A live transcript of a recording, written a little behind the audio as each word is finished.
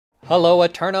Hello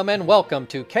Eternum and welcome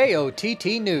to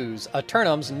KOTT News,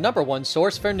 Eternum's #1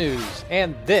 source for news,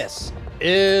 and this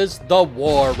is the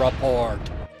War Report.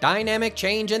 Dynamic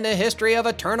change in the history of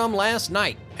Eternum last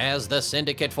night as the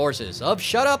Syndicate forces of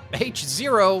Shut Up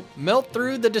H0 melt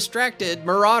through the distracted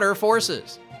Marauder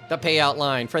forces. The payout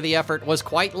line for the effort was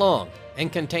quite long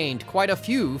and contained quite a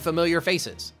few familiar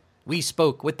faces. We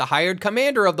spoke with the hired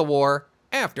commander of the war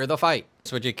after the fight.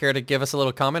 So would you care to give us a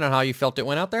little comment on how you felt it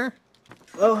went out there?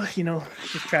 Well,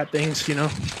 just trap things,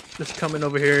 just coming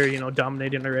over here,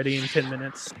 dominating already in 10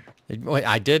 minutes.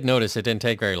 I did notice it didn't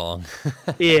take very long.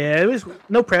 Yeah, it was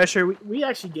no pressure. We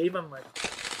actually gave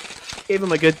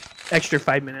him a good extra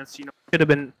 5 minutes, Could have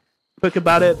been quick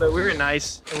about it, but we were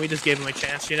nice, and we just gave him a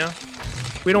chance,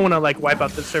 We don't want to, wipe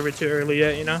out the server too early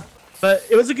yet, But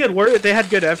it was a good work. They had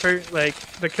good effort.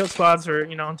 The kill squads were,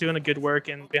 doing a good work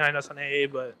and behind us on AA,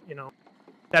 but,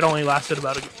 that only lasted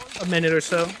about a minute or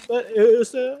so. But it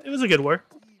was a good work.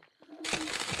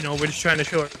 We're just trying to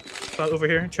show over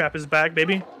here. Trap is back,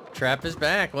 baby. Trap is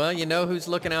back. Well, you know who's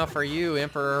looking out for you.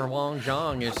 Emperor Wang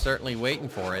Zhang is certainly waiting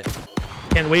for it.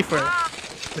 Can't wait for it.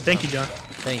 But thank you, John.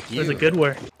 Thank you. It was a good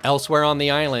work. Elsewhere on the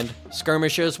island,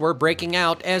 skirmishes were breaking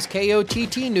out as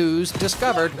KOTT News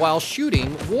discovered while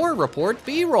shooting War Report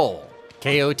B-roll.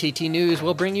 KOTT News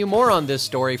will bring you more on this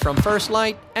story from First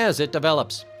Light as it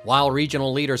develops. While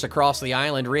regional leaders across the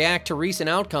island react to recent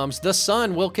outcomes, the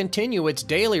Sun will continue its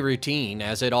daily routine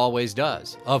as it always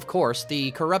does. Of course, the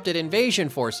corrupted invasion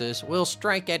forces will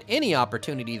strike at any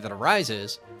opportunity that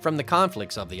arises from the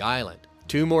conflicts of the island.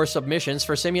 2 more submissions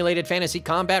for simulated fantasy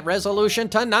combat resolution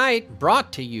tonight,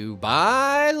 brought to you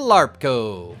by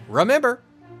LARPco. Remember,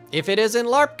 if it isn't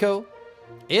LARPco,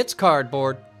 it's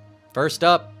cardboard. First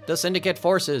up, the Syndicate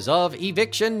forces of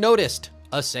Eviction Noticed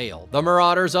assail the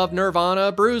Marauders of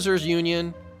Nirvana Bruisers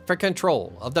Union for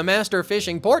control of the master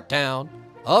fishing port town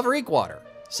of Reekwater.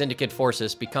 Syndicate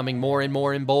forces becoming more and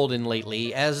more emboldened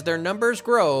lately as their numbers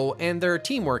grow and their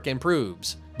teamwork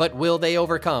improves. But will they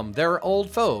overcome their old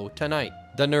foe tonight?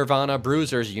 The Nirvana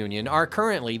Bruisers Union are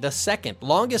currently the 2nd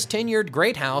longest tenured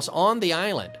great house on the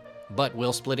island, but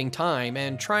will splitting time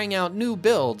and trying out new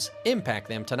builds impact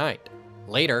them tonight?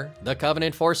 Later, the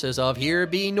Covenant forces of Here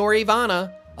Be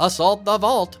Norivana assault the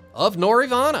vault of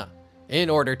Norivana in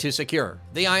order to secure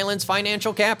the island's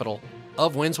financial capital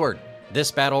of Windsward.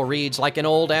 This battle reads like an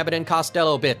old Abbott and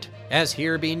Costello bit as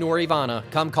Here Be Norivana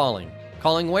come calling.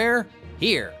 Calling where?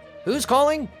 Here. Who's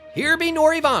calling? Here Be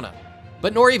Norivana.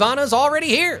 But Norivana's already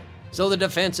here, so the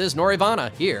defense is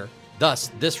Norivana here.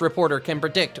 Thus, this reporter can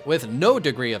predict with no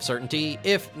degree of certainty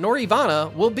if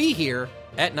Norivana will be here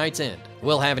at night's end.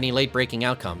 We'll have any late-breaking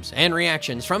outcomes and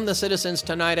reactions from the citizens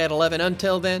tonight at 11.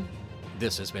 Until then,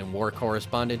 this has been War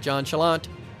Correspondent JChalant,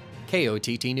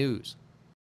 KOTT News.